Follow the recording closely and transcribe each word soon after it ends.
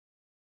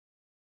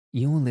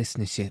Your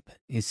listenership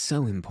is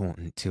so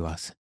important to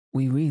us.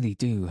 We really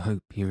do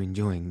hope you're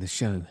enjoying the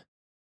show.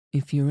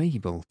 If you're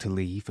able to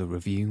leave a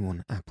review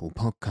on Apple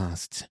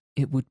Podcasts,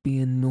 it would be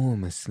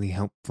enormously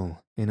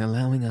helpful in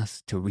allowing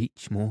us to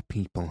reach more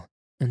people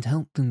and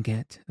help them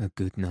get a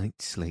good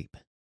night's sleep.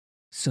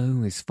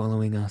 So is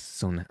following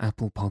us on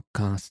Apple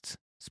Podcasts,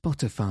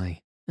 Spotify,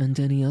 and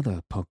any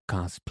other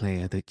podcast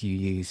player that you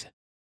use.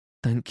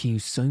 Thank you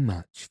so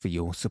much for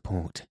your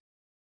support.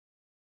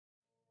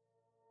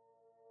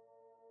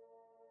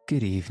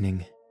 Good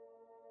evening.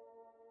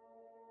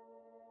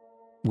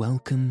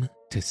 Welcome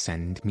to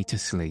Send Me to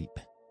Sleep,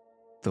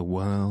 the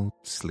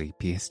world's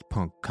sleepiest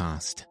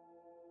podcast.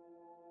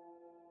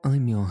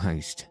 I'm your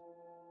host,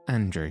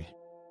 Andrew.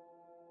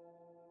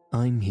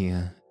 I'm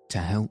here to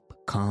help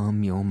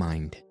calm your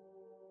mind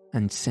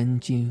and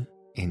send you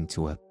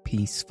into a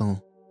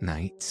peaceful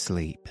night's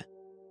sleep.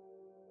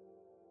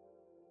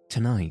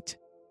 Tonight,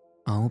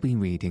 I'll be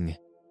reading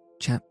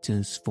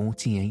chapters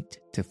 48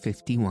 to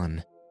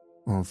 51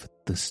 of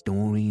The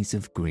Stories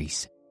of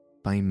Greece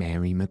by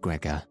Mary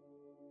McGregor.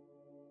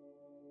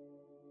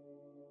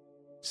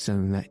 So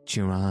let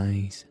your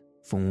eyes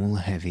fall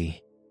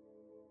heavy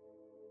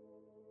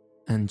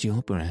and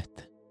your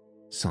breath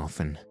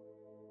soften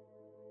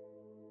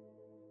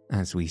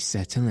as we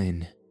settle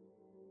in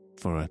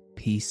for a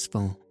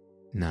peaceful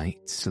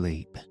night's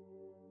sleep.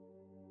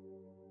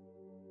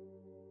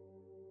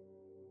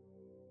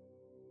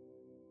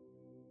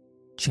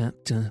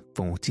 Chapter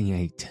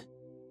 48.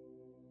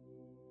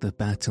 The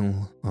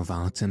Battle of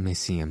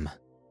Artemisium.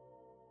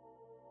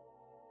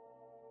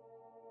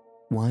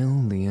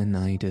 While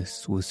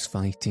Leonidas was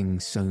fighting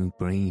so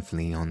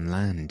bravely on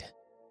land,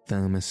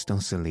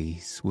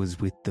 Themistocles was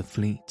with the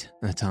fleet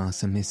at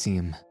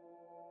Artemisium.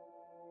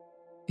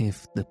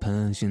 If the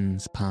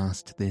Persians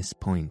passed this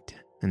point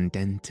and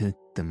entered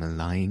the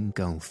Malayan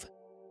Gulf,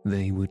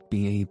 they would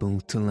be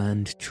able to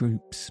land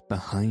troops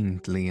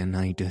behind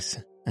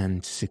Leonidas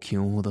and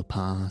secure the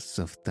pass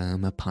of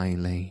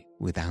Thermopylae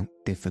without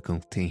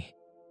difficulty.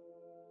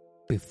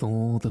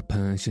 Before the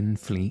Persian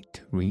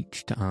fleet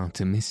reached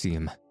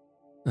Artemisium,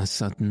 a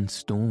sudden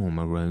storm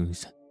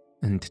arose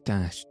and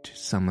dashed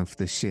some of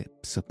the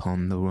ships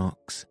upon the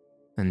rocks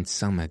and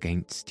some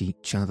against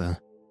each other.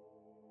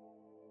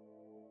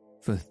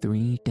 For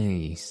 3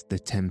 days the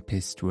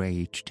tempest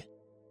raged,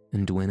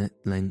 and when at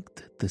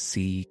length the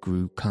sea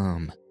grew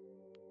calm,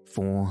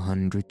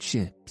 400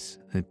 ships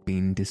had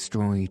been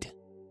destroyed.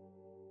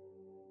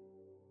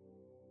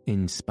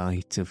 In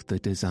spite of the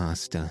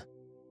disaster,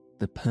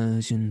 the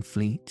Persian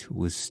fleet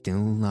was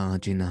still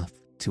large enough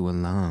to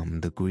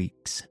alarm the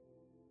Greeks.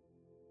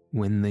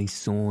 When they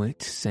saw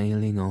it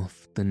sailing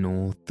off the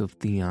north of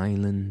the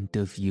island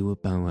of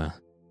Euboea,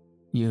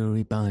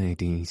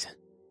 Eurybiades,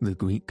 the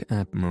Greek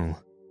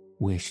admiral,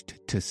 wished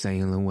to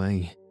sail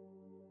away.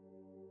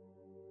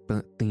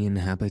 But the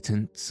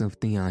inhabitants of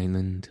the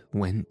island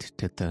went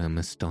to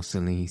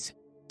Themistocles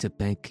to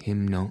beg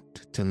him not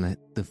to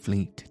let the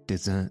fleet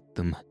desert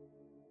them.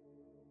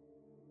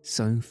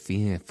 So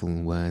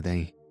fearful were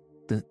they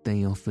that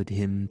they offered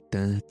him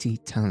 30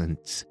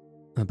 talents,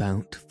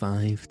 about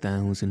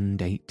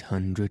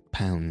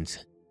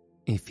 £5,800,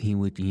 if he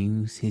would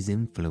use his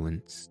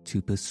influence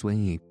to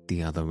persuade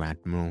the other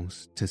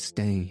admirals to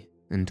stay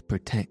and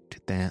protect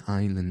their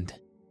island.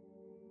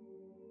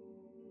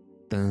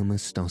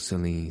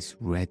 Themistocles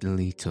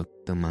readily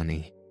took the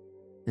money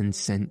and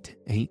sent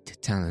 8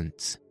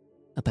 talents,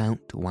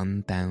 about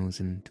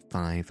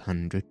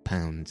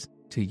 £1,500,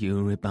 to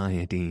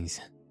Eurybiades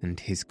and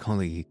his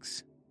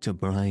colleagues to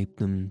bribe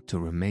them to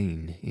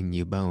remain in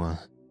Euboea.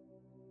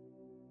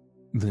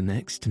 The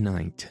next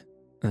night,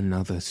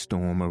 another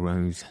storm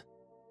arose,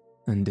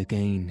 and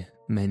again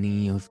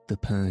many of the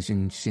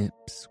Persian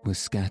ships were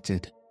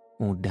scattered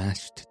or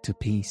dashed to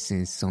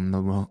pieces on the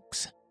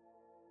rocks.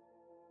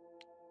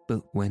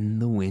 But when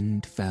the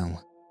wind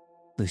fell,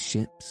 the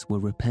ships were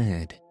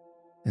repaired,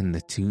 and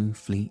the 2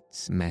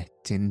 fleets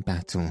met in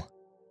battle.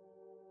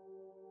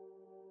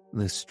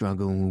 The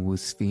struggle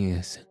was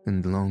fierce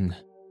and long,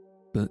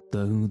 but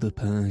though the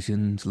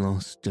Persians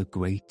lost a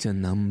greater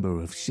number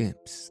of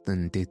ships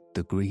than did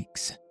the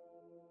Greeks,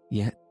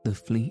 yet the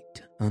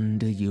fleet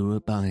under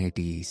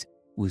Eurybiades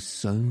was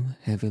so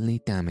heavily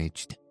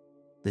damaged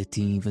that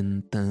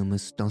even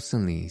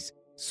Themistocles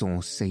saw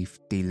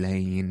safety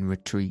lay in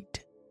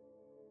retreat.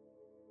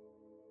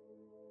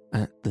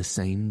 At the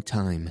same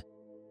time,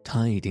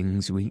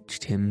 tidings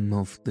reached him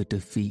of the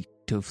defeat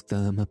of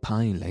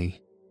Thermopylae,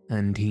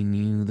 and he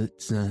knew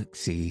that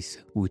Xerxes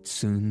would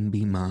soon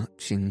be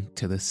marching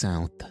to the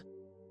south.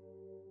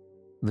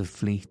 The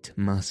fleet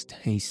must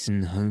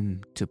hasten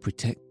home to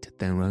protect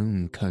their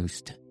own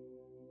coast,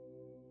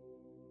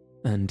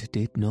 and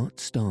did not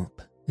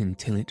stop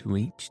until it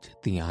reached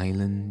the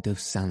island of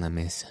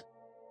Salamis.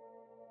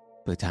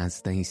 But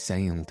as they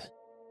sailed,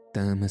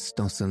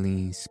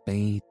 Themistocles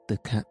bade the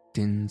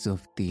captains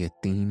of the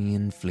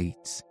Athenian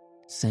fleets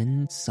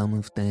send some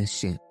of their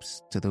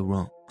ships to the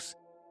rocks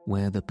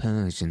where the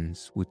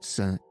Persians would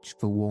search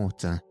for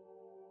water.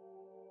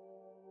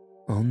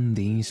 On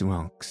these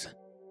rocks,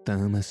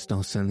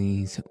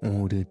 Themistocles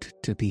ordered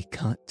to be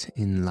cut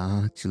in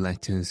large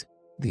letters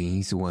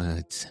these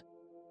words: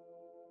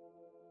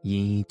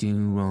 "Ye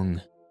do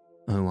wrong,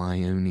 O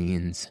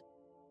Ionians,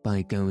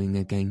 by going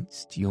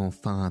against your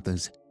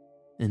fathers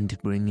and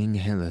bringing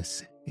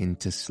Hellas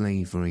into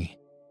slavery.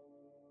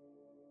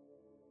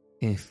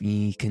 If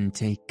ye can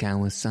take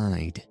our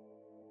side,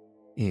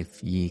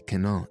 if ye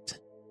cannot,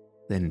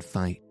 then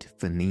fight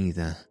for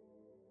neither.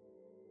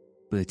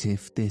 But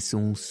if this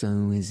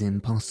also is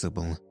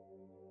impossible,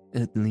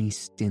 at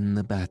least in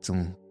the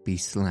battle be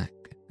slack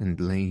and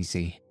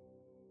lazy,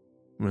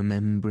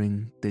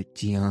 remembering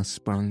that ye are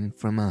sprung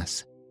from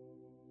us,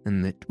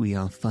 and that we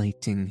are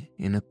fighting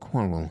in a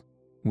quarrel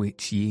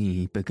which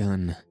ye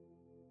begun."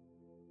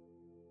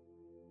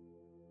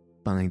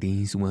 By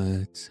these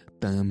words,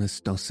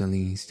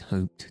 Themistocles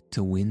hoped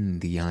to win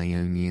the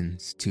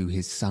Ionians to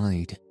his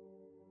side,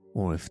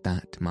 or if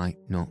that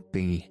might not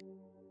be,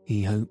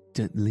 he hoped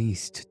at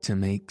least to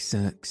make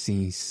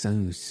Xerxes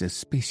so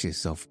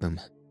suspicious of them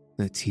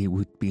that he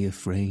would be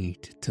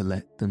afraid to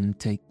let them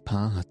take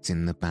part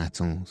in the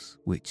battles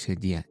which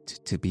had yet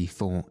to be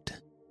fought.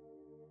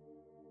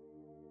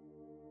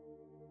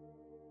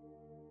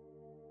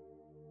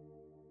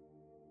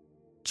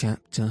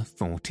 Chapter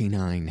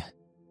 49.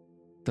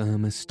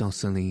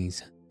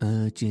 Themistocles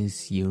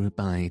urges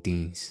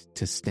Eurybiades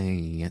to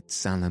stay at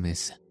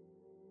Salamis.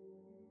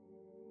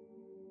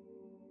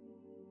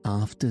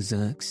 After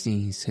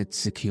Xerxes had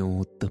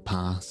secured the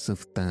pass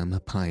of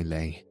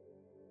Thermopylae,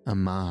 a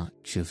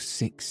march of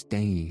 6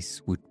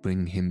 days would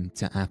bring him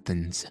to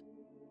Athens.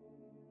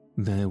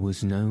 There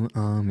was no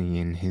army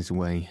in his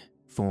way,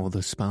 for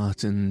the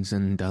Spartans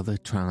and other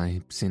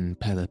tribes in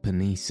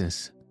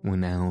Peloponnesus were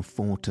now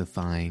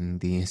fortifying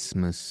the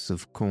Isthmus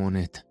of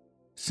Corinth,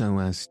 so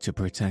as to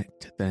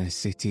protect their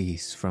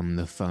cities from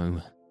the foe.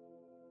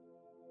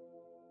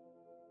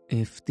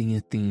 If the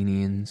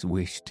Athenians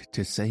wished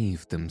to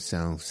save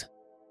themselves,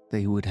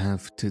 they would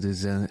have to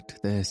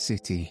desert their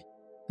city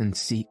and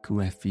seek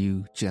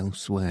refuge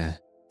elsewhere,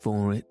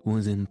 for it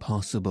was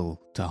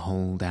impossible to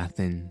hold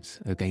Athens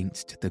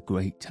against the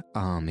great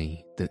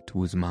army that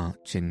was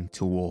marching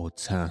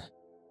towards her.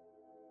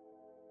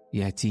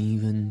 Yet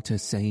even to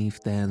save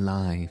their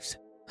lives,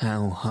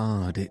 how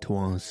hard it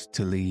was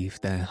to leave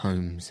their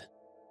homes,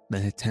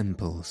 their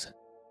temples,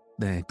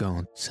 their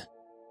gods.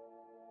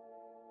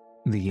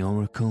 The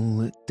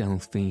oracle at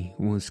Delphi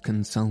was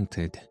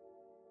consulted,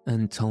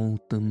 and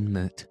told them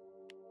that,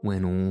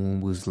 when all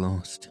was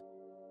lost,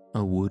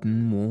 a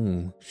wooden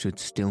wall should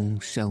still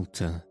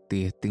shelter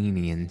the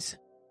Athenians.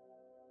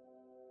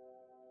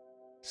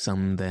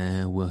 Some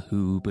there were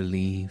who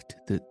believed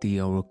that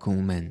the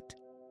oracle meant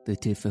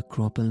that if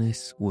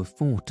Acropolis were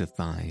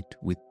fortified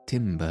with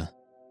timber,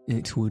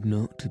 it would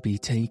not be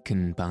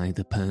taken by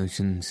the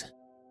Persians,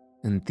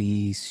 and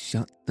these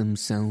shut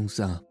themselves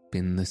up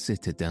in the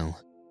citadel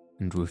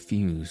and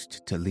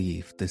refused to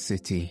leave the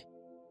city.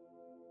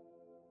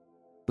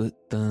 But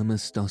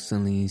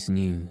Themistocles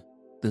knew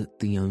that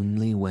the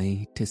only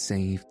way to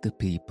save the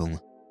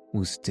people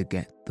was to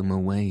get them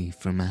away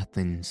from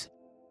Athens,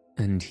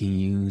 and he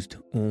used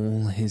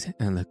all his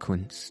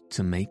eloquence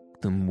to make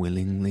them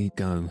willingly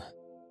go.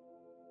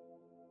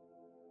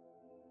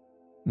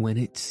 When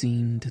it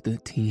seemed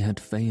that he had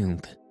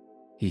failed,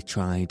 he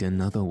tried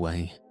another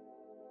way.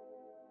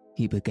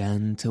 He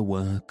began to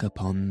work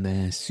upon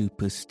their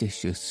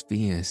superstitious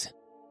fears.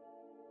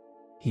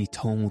 He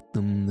told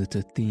them that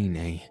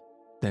Athene,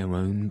 their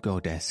own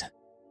goddess,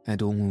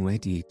 had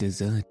already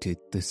deserted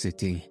the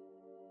city,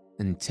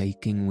 and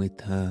taking with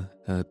her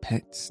her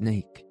pet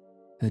snake,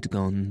 had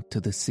gone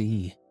to the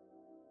sea.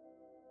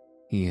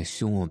 He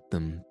assured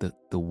them that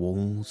the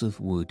walls of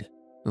wood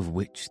of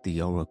which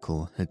the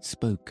oracle had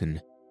spoken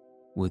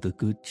were the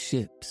good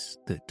ships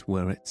that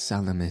were at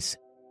Salamis,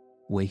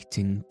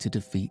 waiting to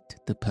defeat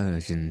the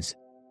Persians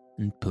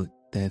and put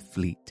their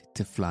fleet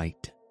to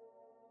flight.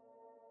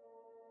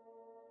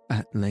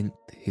 At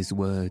length his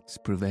words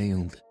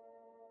prevailed,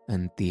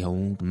 and the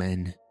old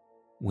men,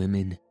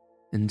 women,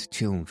 and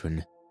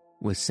children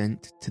were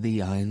sent to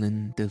the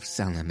island of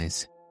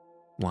Salamis,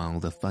 while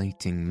the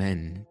fighting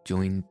men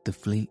joined the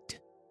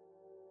fleet.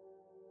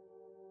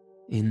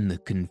 In the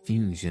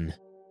confusion,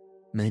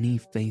 many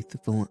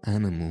faithful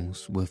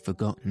animals were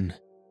forgotten.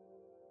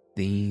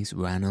 These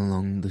ran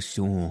along the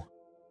shore,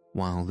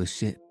 while the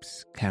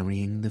ships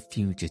carrying the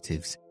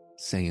fugitives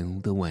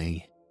sailed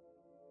away.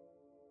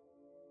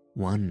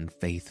 One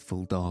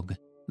faithful dog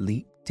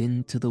leaped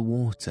into the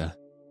water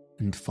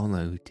and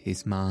followed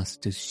his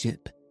master's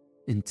ship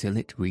until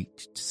it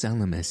reached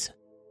Salamis.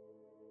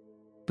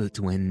 But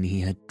when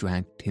he had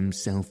dragged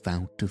himself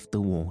out of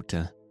the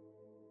water,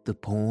 the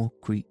poor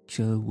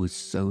creature was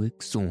so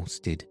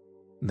exhausted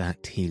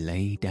that he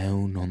lay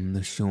down on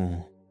the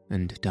shore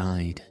and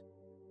died.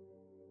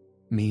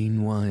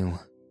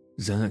 Meanwhile,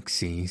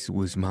 Xerxes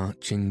was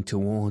marching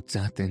towards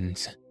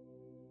Athens.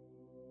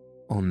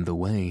 On the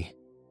way,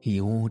 he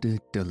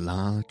ordered a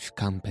large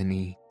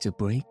company to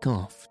break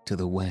off to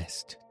the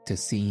west to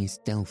seize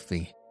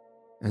Delphi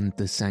and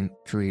the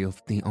sanctuary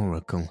of the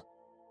oracle,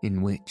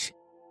 in which,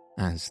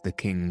 as the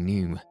king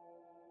knew,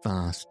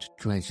 vast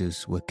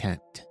treasures were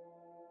kept.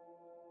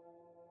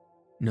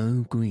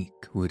 No Greek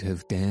would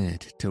have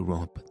dared to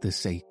rob the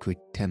sacred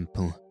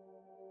temple.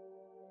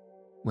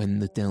 When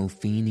the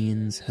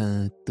Delphinians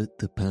heard that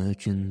the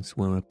Persians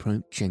were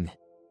approaching,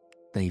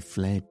 they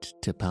fled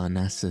to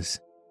Parnassus,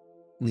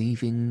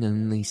 leaving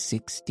only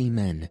 60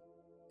 men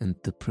and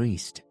the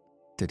priest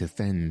to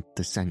defend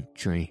the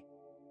sanctuary.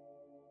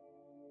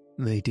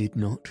 They did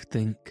not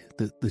think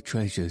that the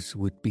treasures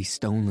would be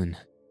stolen,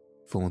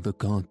 for the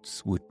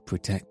gods would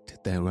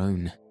protect their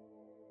own.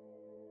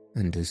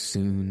 And as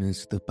soon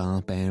as the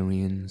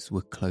barbarians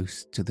were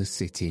close to the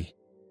city,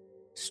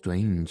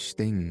 strange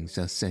things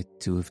are said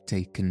to have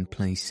taken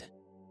place.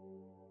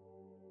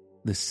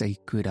 The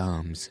sacred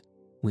arms,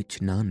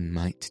 which none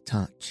might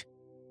touch,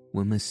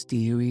 were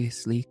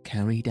mysteriously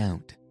carried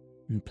out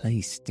and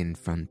placed in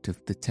front of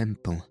the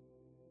temple.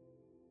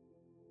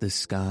 The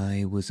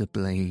sky was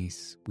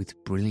ablaze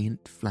with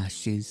brilliant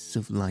flashes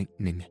of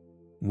lightning,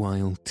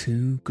 while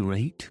 2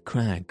 great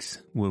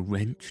crags were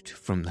wrenched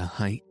from the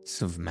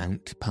heights of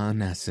Mount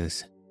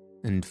Parnassus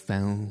and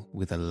fell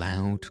with a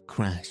loud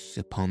crash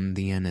upon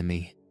the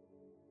enemy.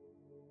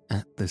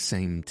 At the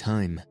same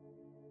time,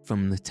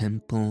 from the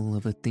temple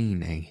of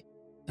Athene,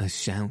 a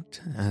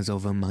shout as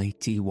of a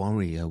mighty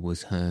warrior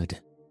was heard.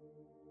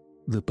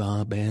 The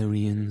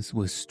barbarians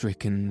were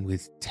stricken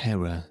with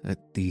terror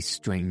at these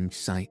strange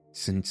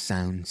sights and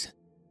sounds,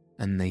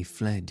 and they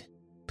fled,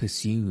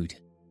 pursued,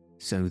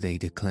 so they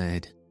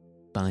declared,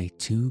 by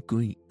 2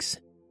 Greeks,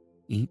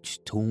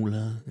 each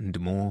taller and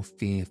more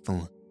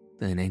fearful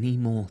than any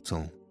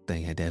mortal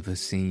they had ever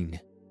seen.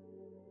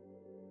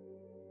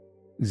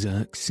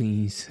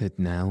 Xerxes had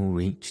now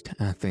reached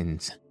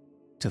Athens,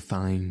 to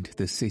find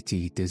the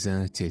city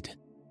deserted,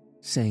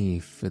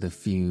 save for the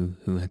few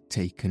who had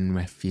taken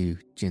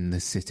refuge in the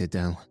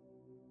citadel.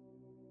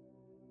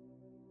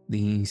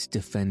 These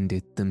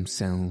defended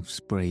themselves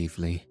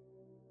bravely,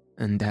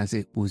 and as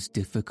it was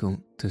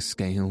difficult to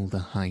scale the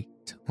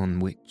height on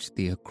which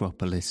the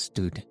Acropolis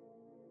stood,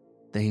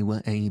 they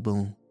were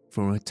able,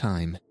 for a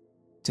time,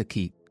 to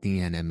keep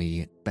the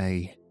enemy at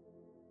bay.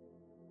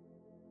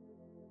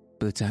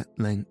 But at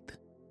length,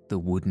 the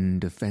wooden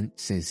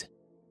defences,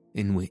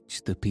 in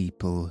which the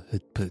people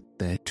had put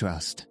their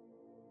trust,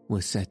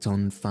 were set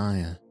on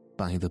fire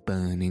by the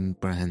burning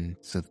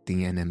brands of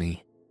the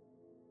enemy.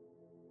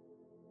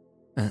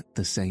 At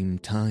the same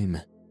time,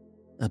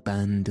 a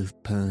band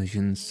of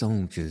Persian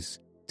soldiers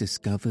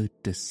discovered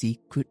a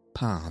secret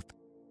path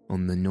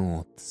on the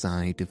north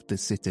side of the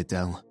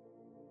citadel.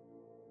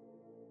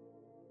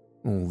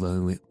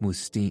 Although it was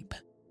steep,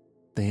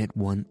 they at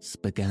once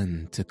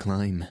began to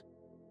climb,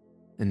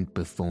 and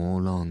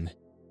before long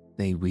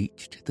they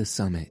reached the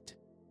summit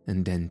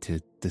and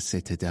entered the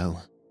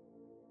citadel.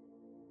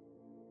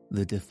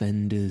 The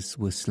defenders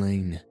were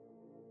slain,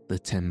 the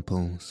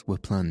temples were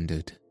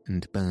plundered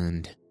and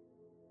burned.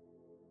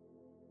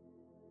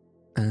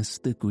 As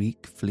the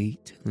Greek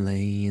fleet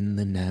lay in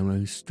the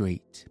narrow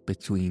strait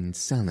between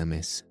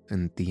Salamis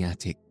and the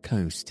Attic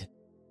coast,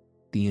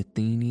 the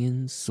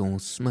Athenians saw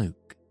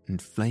smoke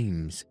and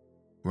flames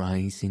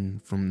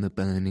rising from the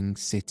burning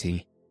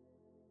city.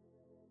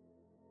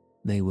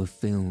 They were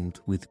filled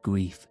with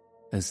grief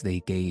as they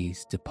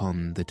gazed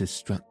upon the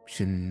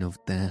destruction of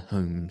their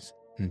homes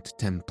and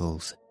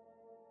temples,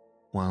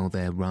 while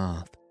their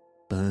wrath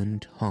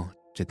burned hot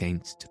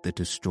against the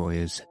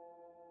destroyers.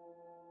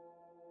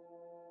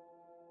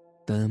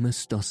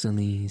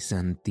 Themistocles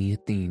and the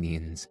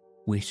Athenians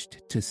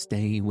wished to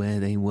stay where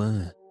they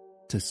were,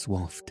 to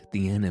swaft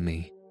the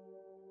enemy,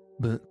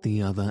 but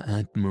the other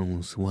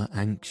admirals were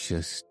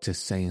anxious to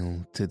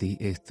sail to the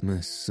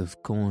Isthmus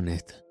of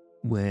Corinth,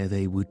 where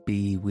they would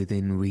be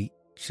within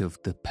reach of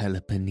the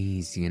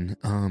Peloponnesian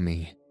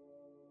army.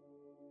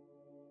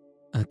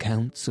 A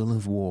council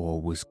of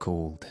war was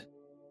called,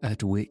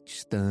 at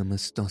which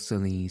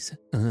Themistocles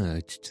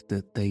urged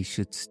that they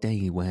should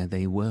stay where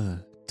they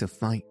were to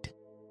fight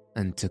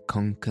and to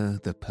conquer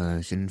the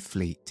Persian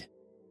fleet.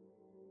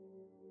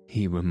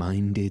 He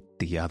reminded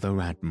the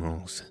other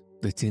admirals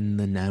that in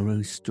the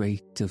narrow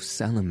strait of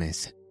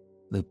Salamis,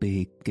 the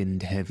big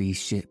and heavy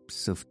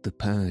ships of the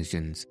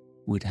Persians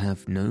would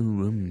have no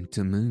room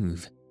to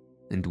move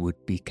and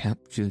would be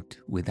captured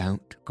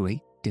without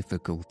great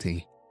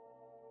difficulty.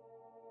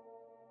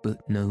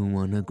 But no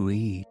one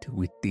agreed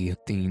with the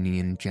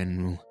Athenian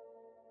general,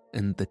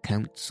 and the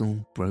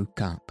council broke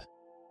up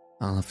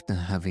after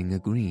having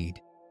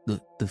agreed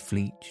that the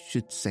fleet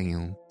should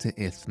sail to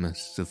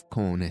Isthmus of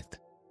Corinth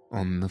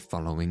on the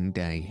following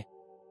day.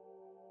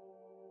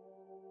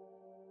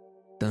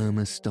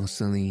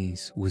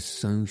 Themistocles was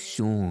so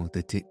sure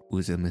that it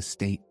was a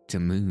mistake to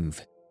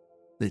move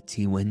that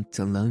he went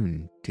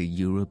alone to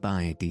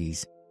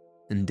Eurybiades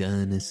and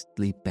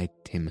earnestly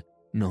begged him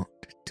not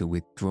to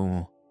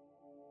withdraw.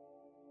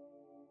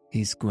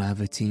 His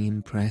gravity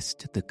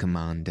impressed the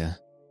commander,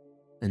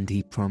 and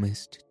he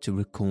promised to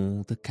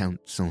recall the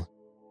council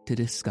to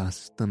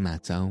discuss the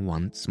matter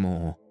once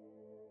more.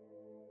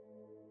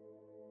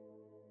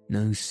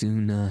 No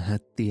sooner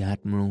had the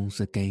admirals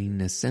again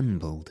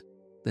assembled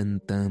than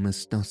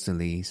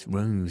Themistocles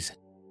rose,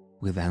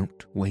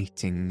 without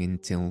waiting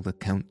until the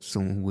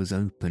council was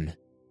open,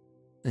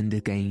 and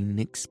again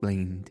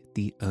explained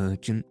the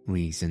urgent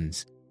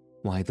reasons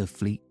why the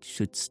fleet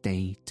should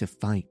stay to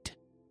fight.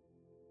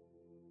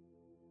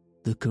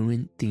 The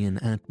Corinthian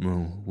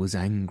admiral was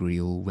angry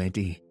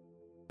already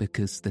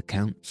because the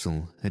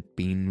council had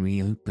been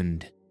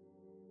reopened.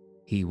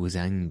 He was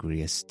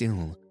angrier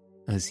still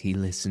as he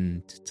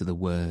listened to the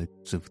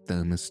words of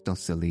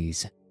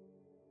Themistocles.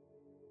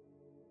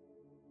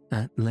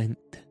 At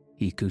length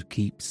he could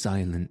keep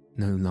silent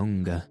no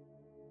longer,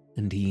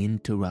 and he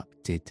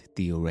interrupted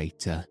the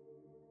orator,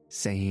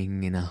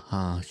 saying in a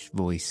harsh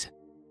voice,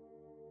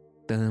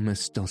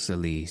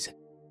 "Themistocles,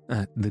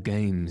 at the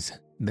games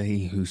they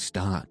who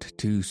start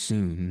too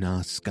soon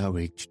are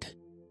scourged."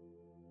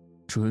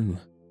 "True,"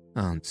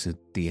 answered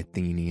the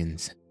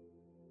Athenians,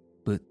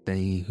 "but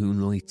they who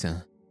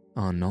loiter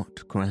are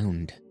not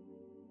crowned."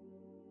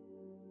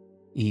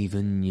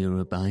 Even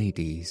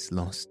Eurybiades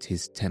lost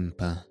his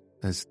temper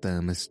as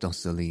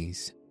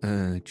Themistocles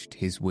urged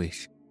his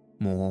wish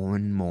more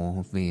and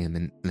more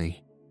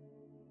vehemently,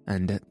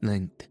 and at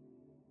length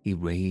he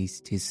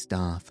raised his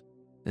staff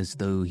as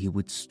though he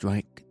would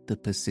strike the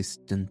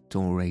persistent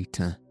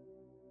orator.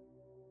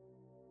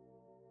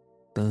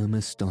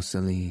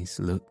 Themistocles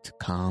looked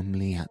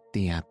calmly at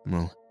the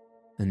admiral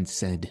and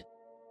said,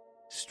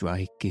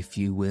 "Strike if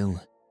you will,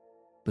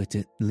 but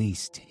at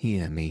least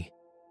hear me."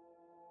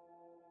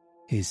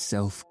 His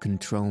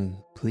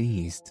self-control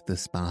pleased the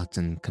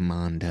Spartan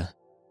commander.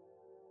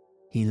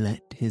 He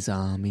let his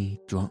army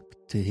drop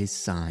to his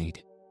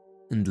side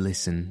and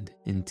listened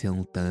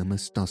until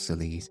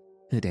Themistocles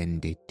had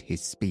ended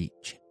his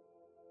speech.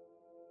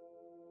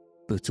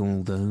 But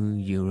although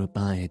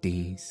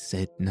Eurybiades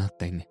said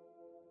nothing,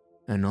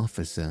 an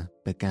officer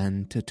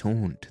began to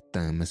taunt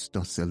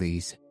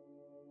Themistocles,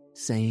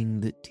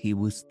 saying that he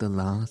was the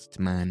last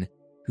man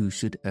who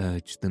should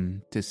urge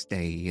them to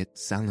stay at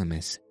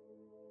Salamis,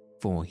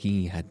 for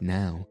he had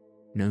now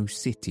no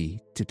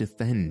city to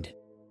defend,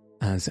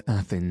 as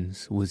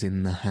Athens was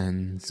in the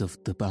hands of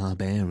the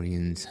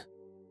barbarians.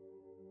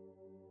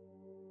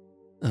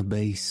 "A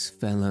base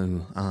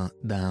fellow art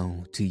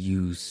thou to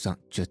use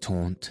such a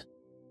taunt,"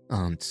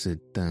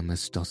 answered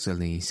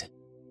Themistocles.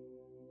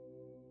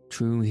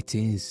 "True it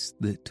is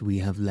that we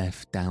have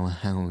left our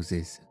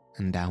houses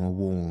and our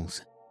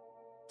walls,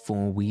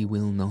 for we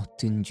will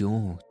not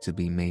endure to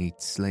be made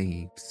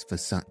slaves for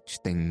such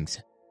things.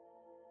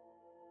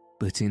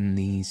 But in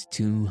these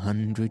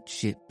 200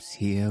 ships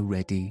here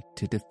ready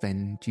to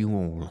defend you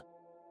all,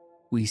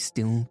 we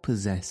still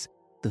possess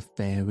the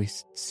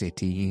fairest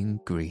city in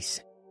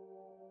Greece."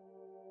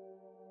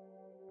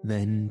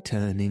 Then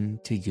turning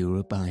to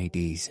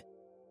Eurybiades,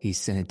 he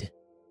said,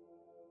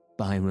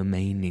 "By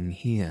remaining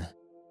here,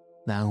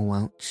 thou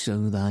wilt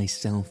show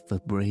thyself a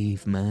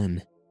brave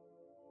man.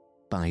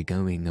 By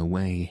going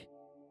away,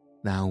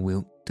 thou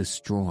wilt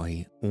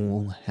destroy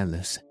all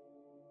Hellas,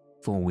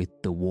 for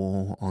with the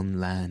war on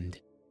land,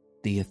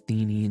 the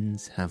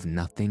Athenians have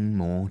nothing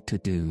more to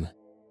do.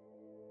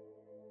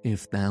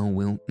 If thou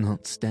wilt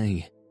not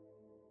stay,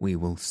 we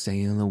will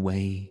sail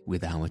away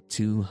with our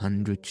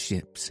 200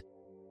 ships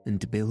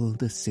and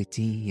build a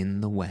city in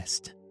the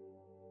west,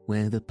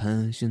 where the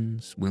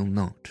Persians will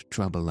not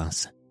trouble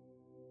us."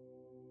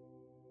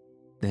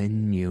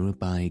 Then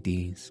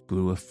Eurybiades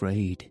grew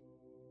afraid,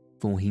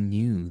 for he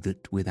knew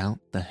that without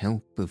the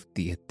help of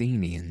the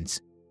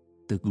Athenians,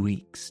 the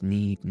Greeks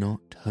need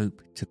not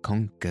hope to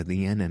conquer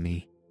the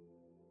enemy.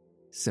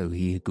 So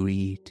he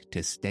agreed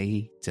to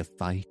stay to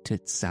fight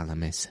at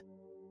Salamis.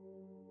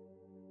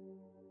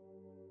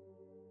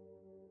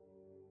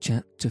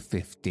 Chapter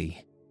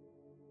 50.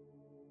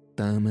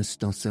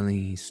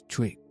 Themistocles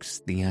tricks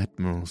the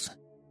admirals.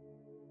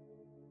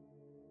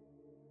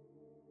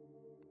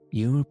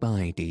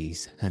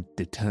 Eurybiades had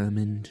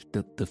determined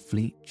that the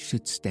fleet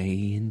should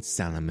stay in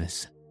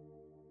Salamis,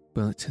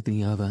 but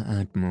the other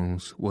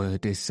admirals were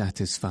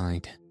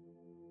dissatisfied.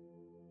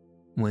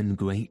 When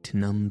great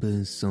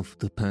numbers of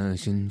the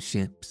Persian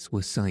ships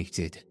were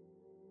sighted,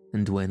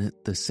 and when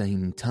at the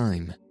same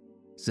time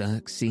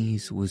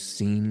Xerxes was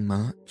seen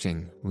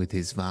marching with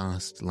his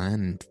vast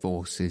land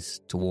forces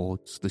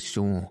towards the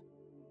shore,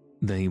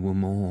 they were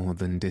more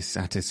than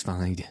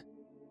dissatisfied.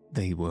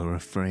 They were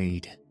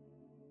afraid.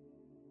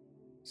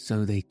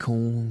 So they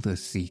called a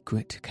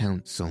secret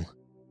council,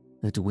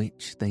 at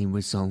which they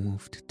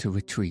resolved to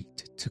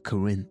retreat to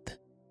Corinth,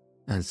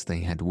 as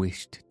they had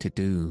wished to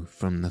do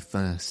from the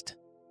first.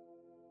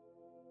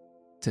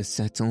 To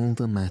settle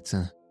the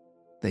matter,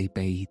 they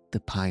bade the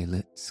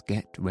pilots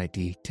get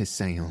ready to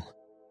sail.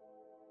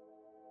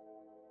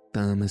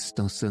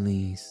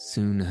 Themistocles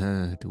soon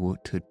heard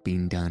what had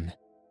been done,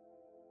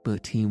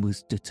 but he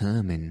was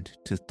determined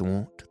to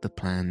thwart the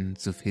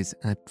plans of his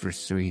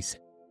adversaries.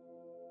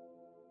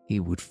 He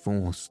would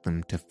force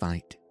them to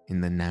fight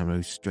in the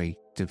narrow strait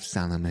of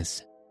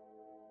Salamis.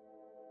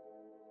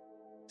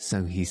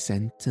 So he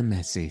sent a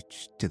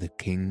message to the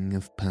king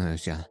of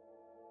Persia,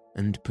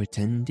 and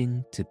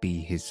pretending to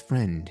be his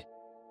friend,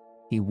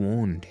 he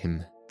warned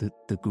him that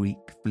the Greek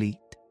fleet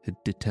had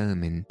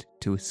determined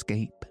to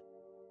escape.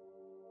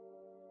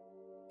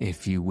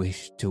 "If you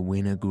wish to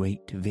win a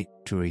great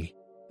victory,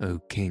 O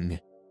king,"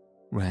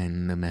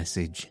 ran the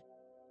message,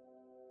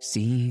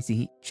 "seize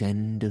each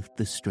end of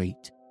the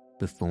strait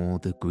before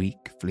the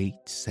Greek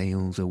fleet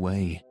sails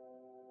away."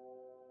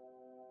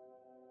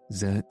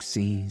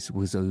 Xerxes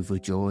was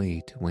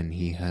overjoyed when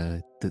he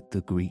heard that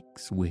the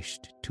Greeks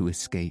wished to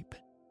escape,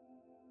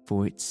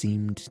 for it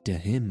seemed to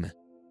him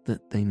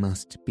that they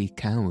must be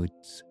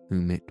cowards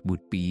whom it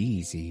would be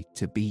easy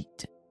to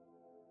beat.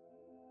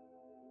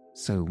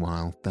 So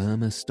while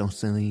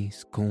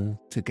Themistocles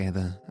called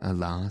together a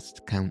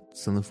last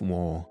council of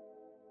war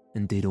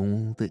and did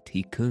all that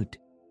he could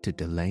to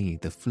delay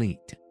the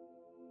fleet,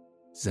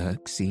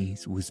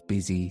 Xerxes was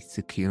busy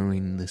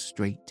securing the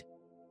strait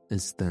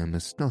as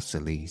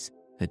Themistocles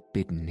had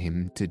bidden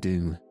him to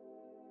do.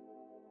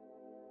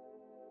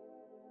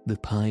 The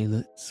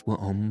pilots were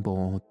on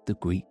board the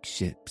Greek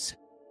ships,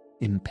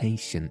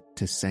 impatient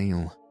to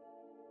sail.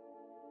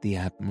 The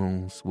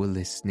admirals were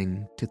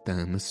listening to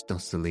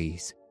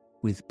Themistocles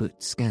with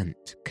but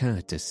scant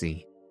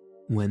courtesy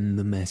when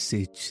the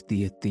message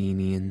the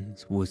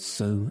Athenians were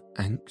so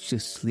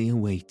anxiously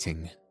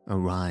awaiting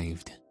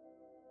arrived.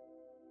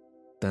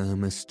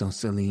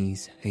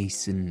 Themistocles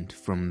hastened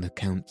from the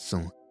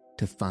council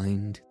to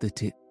find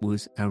that it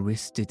was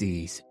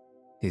Aristides,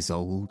 his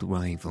old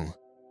rival,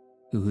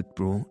 who had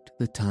brought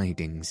the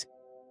tidings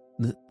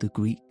that the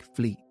Greek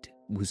fleet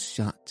was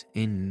shut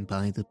in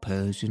by the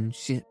Persian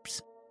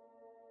ships.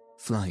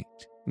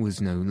 Flight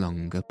was no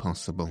longer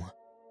possible.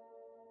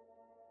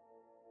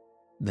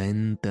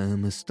 Then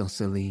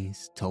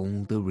Themistocles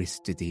told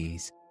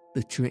Aristides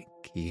the trick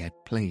he had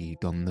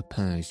played on the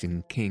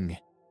Persian king,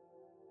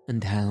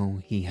 and how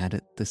he had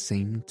at the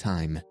same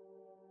time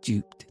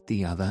duped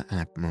the other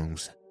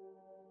admirals.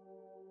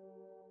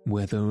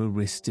 Whether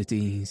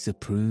Aristides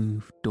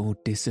approved or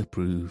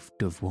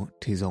disapproved of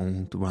what his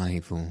old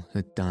rival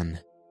had done,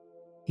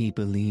 he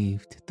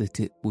believed that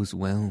it was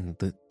well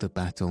that the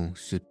battle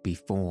should be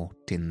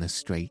fought in the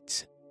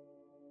straits,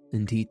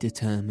 and he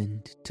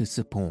determined to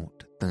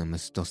support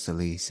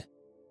Themistocles.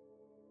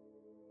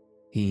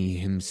 He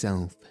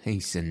himself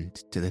hastened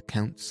to the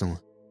council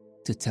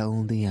to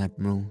tell the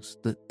admirals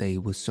that they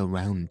were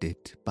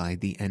surrounded by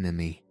the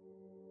enemy.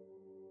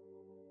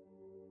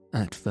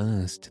 At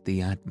first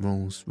the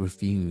admirals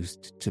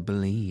refused to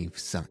believe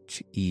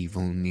such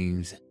evil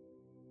news.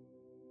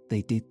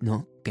 They did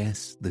not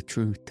guess the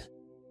truth,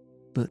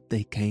 but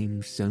they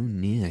came so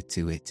near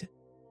to it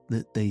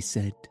that they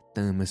said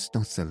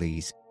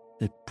Themistocles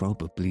had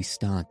probably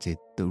started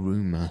the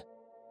rumour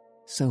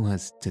so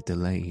as to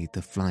delay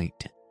the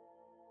flight.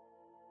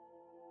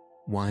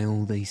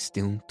 While they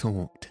still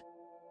talked,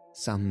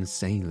 some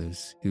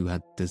sailors who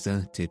had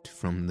deserted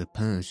from the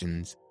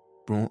Persians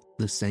brought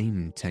the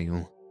same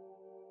tale.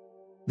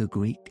 The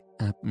Greek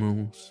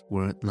admirals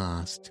were at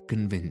last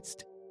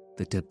convinced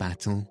that a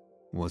battle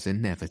was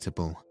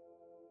inevitable.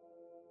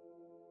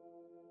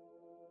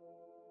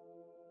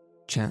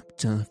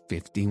 Chapter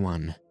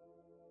 51.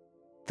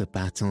 The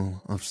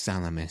Battle of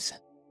Salamis.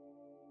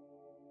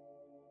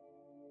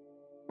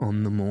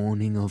 On the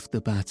morning of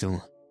the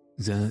battle,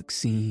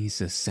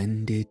 Xerxes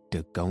ascended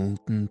a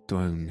golden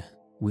throne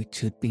which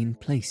had been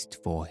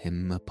placed for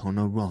him upon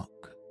a rock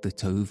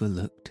that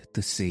overlooked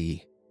the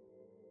sea.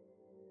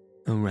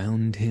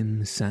 Around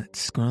him sat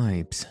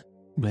scribes,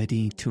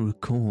 ready to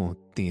record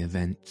the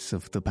events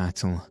of the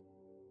battle.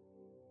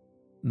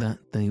 That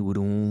they would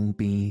all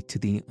be to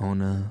the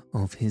honour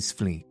of his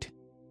fleet,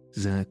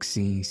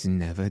 Xerxes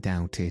never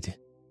doubted.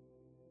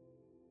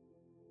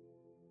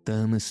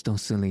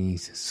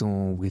 Themistocles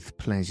saw with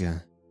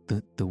pleasure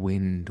that the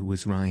wind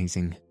was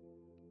rising,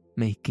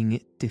 making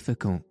it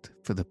difficult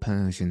for the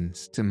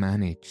Persians to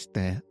manage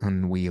their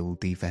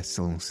unwieldy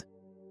vessels.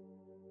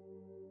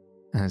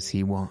 As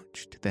he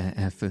watched their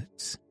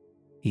efforts,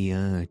 he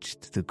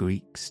urged the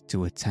Greeks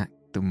to attack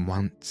them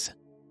once.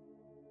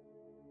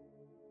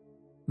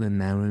 The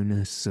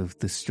narrowness of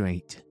the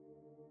strait,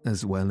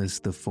 as well as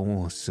the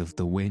force of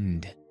the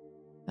wind,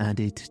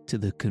 added to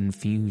the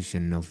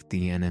confusion of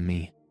the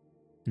enemy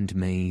and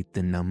made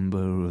the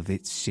number of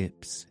its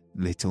ships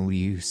little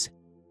use.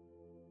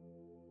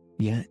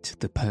 Yet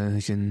the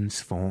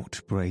Persians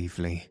fought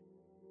bravely,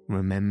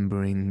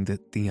 remembering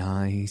that the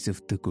eyes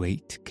of the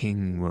great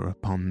king were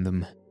upon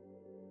them.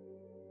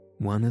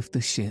 One of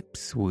the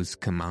ships was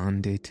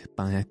commanded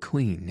by a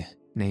queen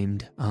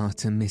named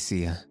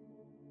Artemisia.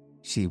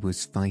 She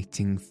was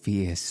fighting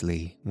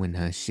fiercely when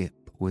her ship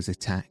was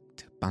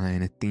attacked by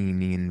an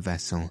Athenian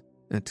vessel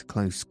at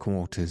close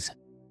quarters.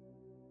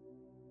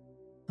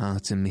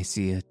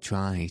 Artemisia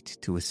tried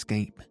to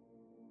escape,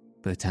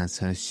 but as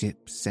her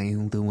ship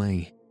sailed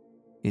away,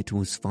 it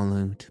was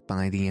followed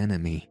by the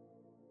enemy.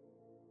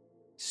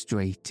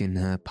 Straight in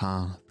her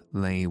path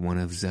lay one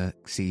of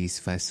Xerxes'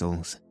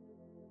 vessels.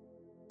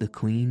 The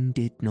queen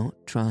did not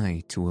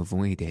try to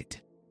avoid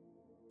it,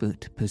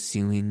 but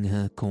pursuing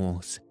her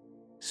course,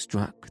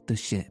 struck the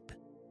ship,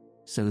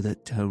 so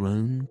that her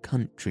own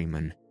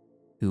countrymen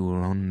who were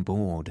on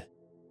board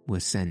were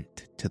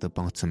sent to the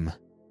bottom.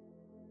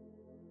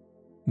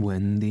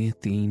 When the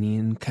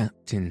Athenian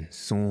captain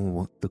saw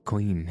what the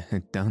queen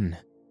had done,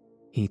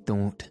 he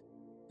thought,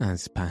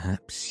 as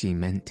perhaps she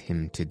meant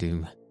him to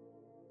do,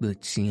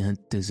 that she had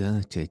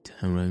deserted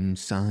her own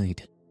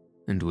side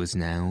and was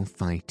now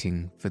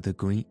fighting for the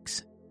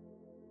Greeks.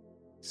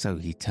 So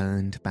he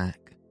turned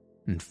back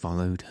and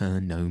followed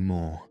her no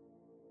more.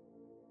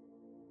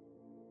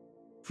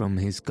 From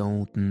his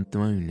golden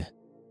throne,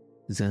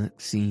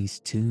 Xerxes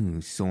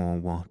too saw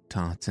what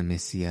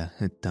Artemisia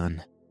had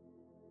done,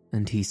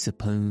 and he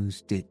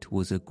supposed it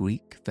was a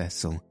Greek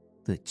vessel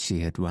that she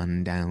had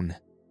run down.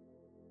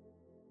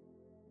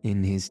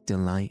 In his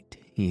delight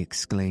he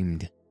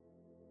exclaimed,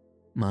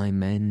 "My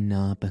men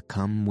are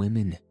become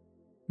women,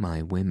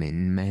 my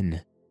women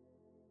men."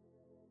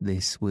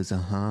 This was a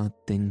hard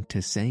thing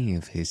to say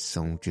of his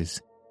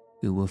soldiers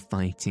who were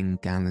fighting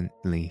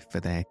gallantly for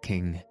their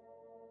king.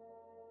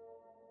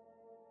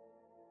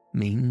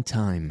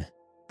 Meantime,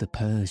 the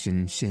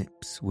Persian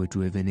ships were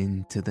driven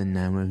into the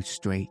narrow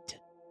strait.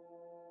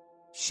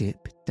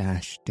 Ship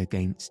dashed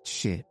against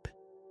ship,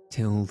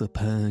 till the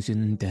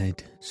Persian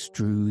dead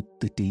strewed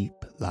the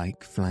deep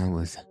like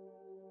flowers.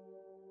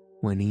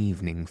 When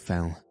evening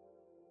fell,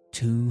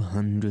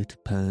 200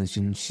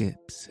 Persian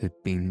ships had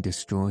been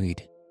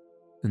destroyed,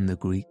 and the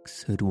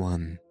Greeks had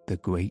won the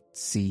great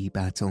sea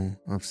battle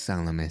of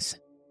Salamis.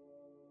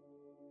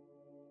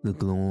 The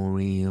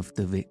glory of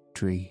the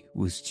victory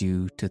was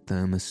due to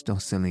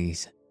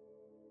Themistocles.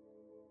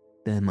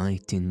 There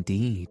might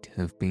indeed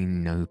have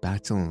been no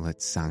battle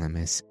at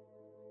Salamis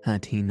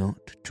had he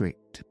not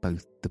tricked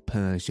both the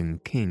Persian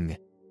king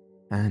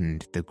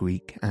and the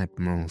Greek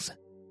admirals.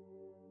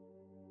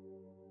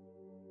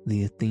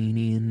 The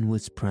Athenian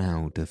was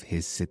proud of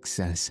his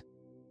success,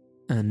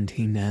 and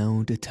he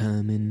now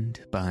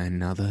determined by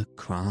another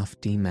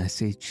crafty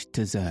message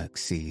to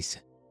Xerxes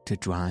to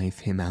drive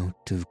him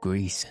out of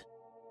Greece.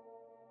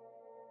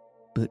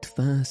 But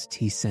first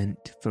he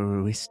sent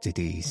for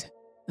Aristides,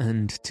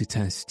 and to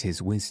test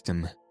his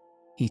wisdom,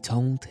 he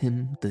told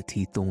him that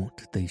he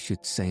thought they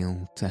should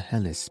sail to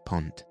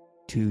Hellespont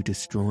to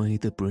destroy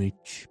the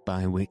bridge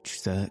by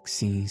which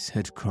Xerxes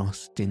had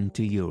crossed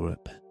into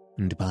Europe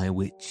and by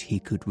which he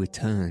could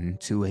return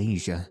to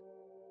Asia.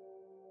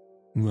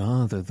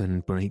 "Rather than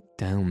break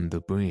down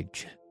the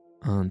bridge,"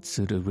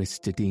 answered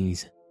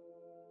Aristides,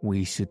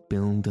 "we should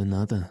build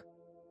another,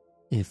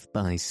 if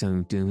by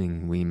so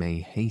doing we may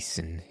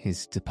hasten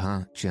his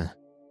departure."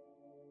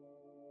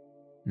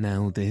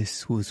 Now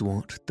this was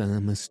what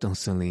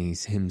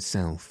Themistocles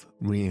himself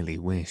really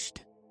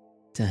wished,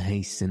 to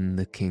hasten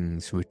the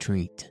king's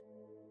retreat.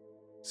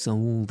 So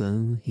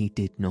although he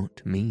did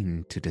not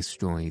mean to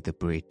destroy the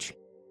bridge,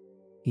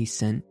 he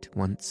sent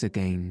once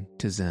again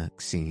to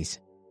Xerxes,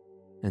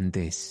 and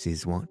this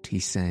is what he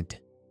said.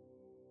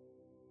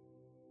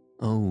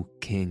 "O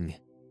king,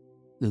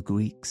 the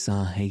Greeks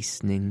are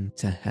hastening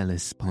to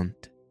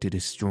Hellespont to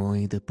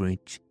destroy the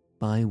bridge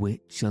by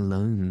which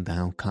alone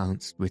thou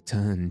canst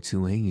return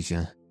to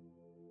Asia.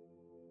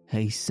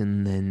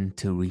 Hasten then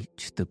to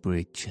reach the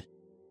bridge,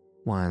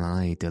 while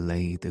I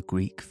delay the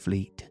Greek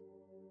fleet,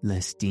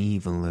 lest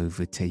evil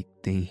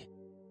overtake thee."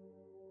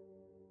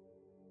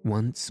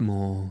 Once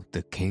more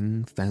the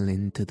king fell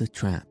into the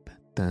trap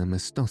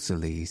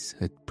Themistocles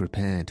had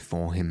prepared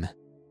for him,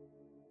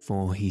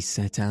 for he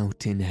set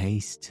out in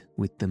haste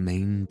with the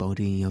main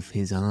body of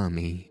his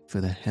army for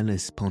the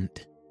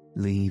Hellespont,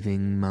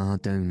 leaving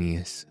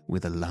Mardonius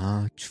with a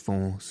large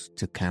force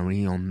to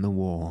carry on the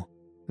war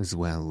as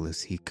well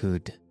as he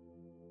could.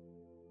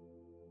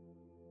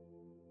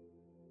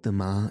 The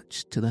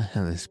march to the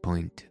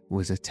Hellespont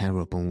was a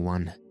terrible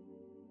one,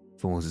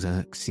 for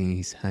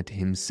Xerxes had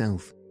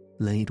himself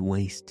laid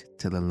waste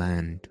to the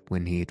land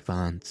when he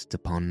advanced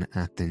upon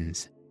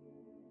Athens,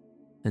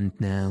 and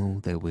now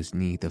there was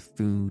neither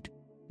food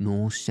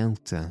nor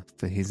shelter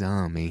for his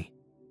army.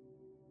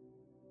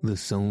 The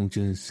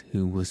soldiers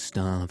who were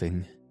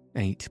starving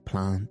ate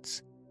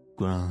plants,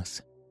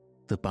 grass,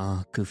 the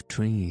bark of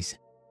trees,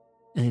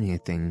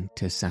 anything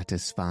to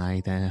satisfy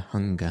their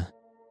hunger.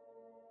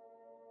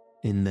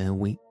 In their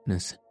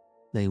weakness,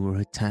 they were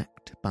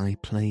attacked by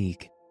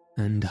plague,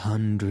 and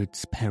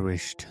hundreds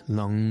perished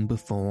long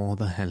before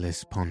the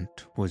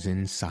Hellespont was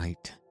in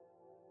sight.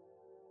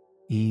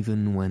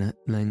 Even when at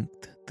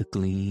length the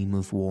gleam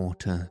of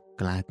water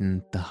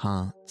gladdened the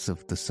hearts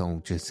of the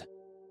soldiers,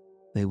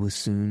 they were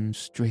soon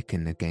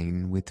stricken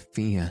again with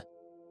fear,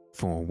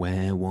 for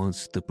where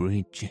was the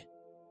bridge?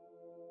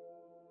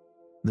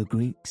 The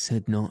Greeks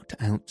had not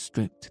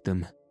outstripped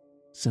them,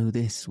 so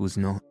this was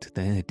not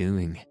their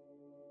doing.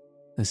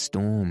 A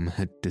storm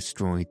had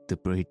destroyed the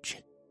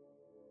bridge.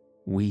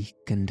 Weak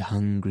and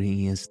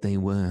hungry as they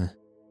were,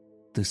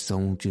 the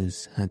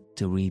soldiers had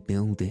to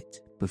rebuild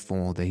it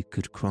before they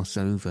could cross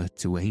over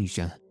to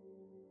Asia,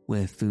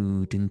 where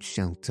food and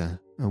shelter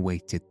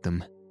awaited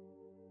them.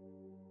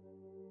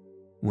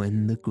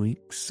 When the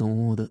Greeks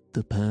saw that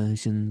the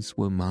Persians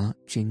were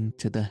marching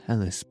to the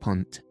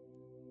Hellespont,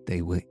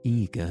 they were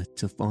eager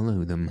to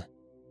follow them,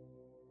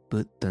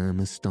 but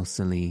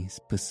Themistocles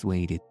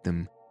persuaded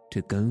them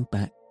to go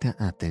back to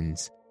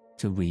Athens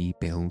to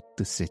rebuild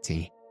the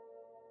city.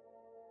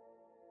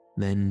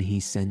 Then he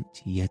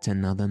sent yet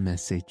another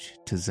message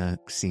to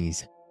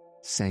Xerxes,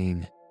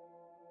 saying,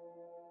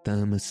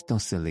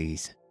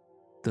 "Themistocles,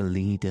 the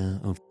leader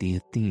of the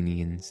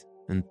Athenians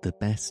and the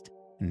best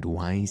and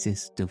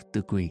wisest of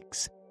the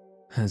Greeks,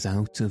 has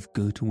out of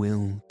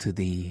goodwill to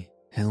thee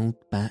held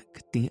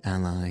back the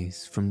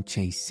allies from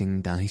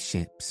chasing thy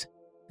ships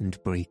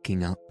and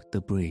breaking up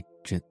the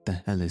bridge at the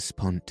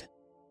Hellespont.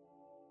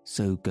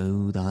 So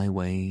go thy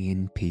way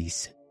in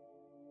peace."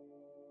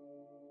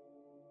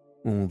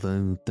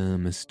 Although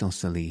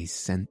Themistocles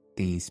sent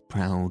these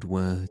proud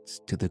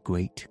words to the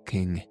great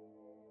king,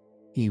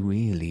 he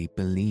really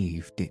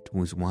believed it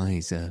was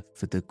wiser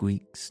for the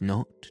Greeks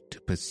not to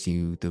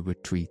pursue the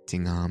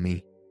retreating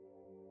army.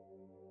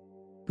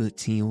 But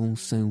he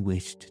also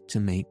wished to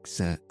make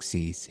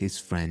Xerxes his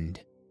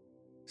friend,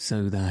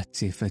 so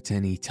that if at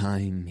any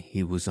time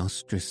he was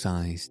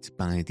ostracized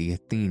by the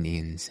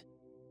Athenians,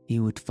 he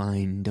would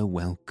find a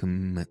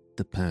welcome at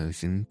the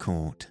Persian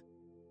court.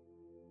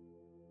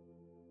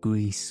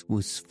 Greece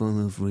was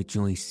full of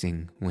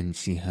rejoicing when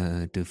she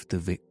heard of the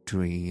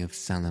victory of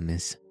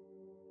Salamis.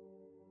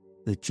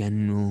 The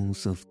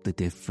generals of the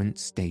different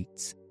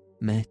states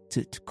met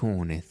at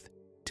Corinth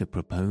to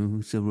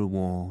propose a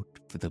reward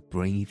for the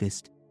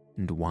bravest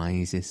and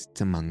wisest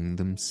among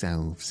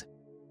themselves.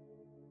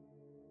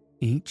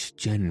 Each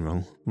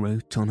general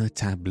wrote on a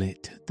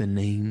tablet the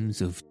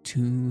names of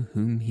 2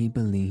 whom he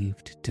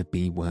believed to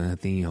be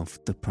worthy of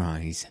the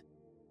prize.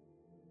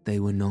 They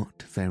were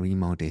not very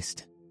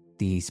modest,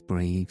 these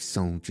brave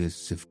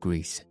soldiers of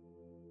Greece,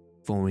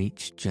 for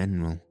each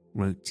general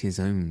wrote his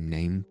own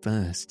name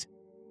first,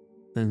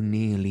 though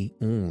nearly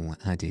all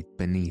added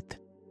beneath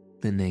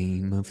the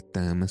name of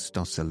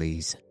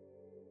Themistocles.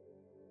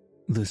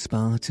 The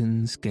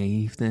Spartans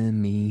gave their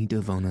meed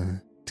of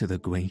honour to the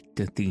great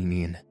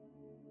Athenian,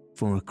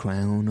 for a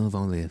crown of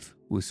olive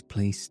was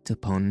placed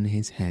upon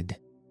his head,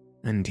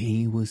 and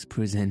he was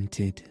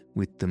presented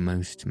with the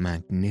most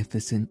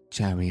magnificent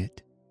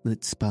chariot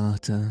that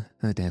Sparta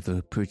had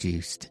ever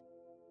produced.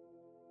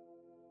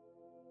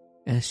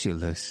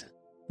 Aeschylus,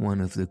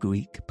 one of the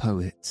Greek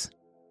poets,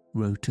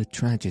 wrote a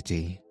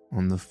tragedy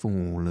on the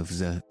fall of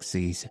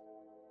Xerxes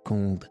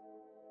called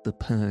The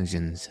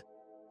Persians,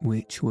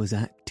 which was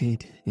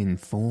acted in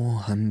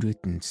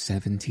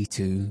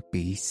 472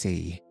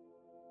 BC,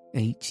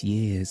 8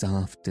 years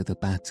after the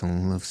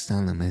Battle of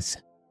Salamis.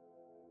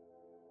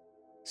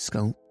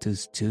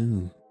 Sculptors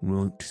too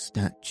wrought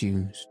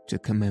statues to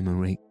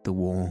commemorate the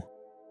war,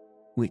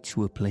 which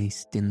were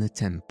placed in the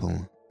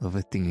temple of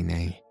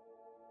Athene.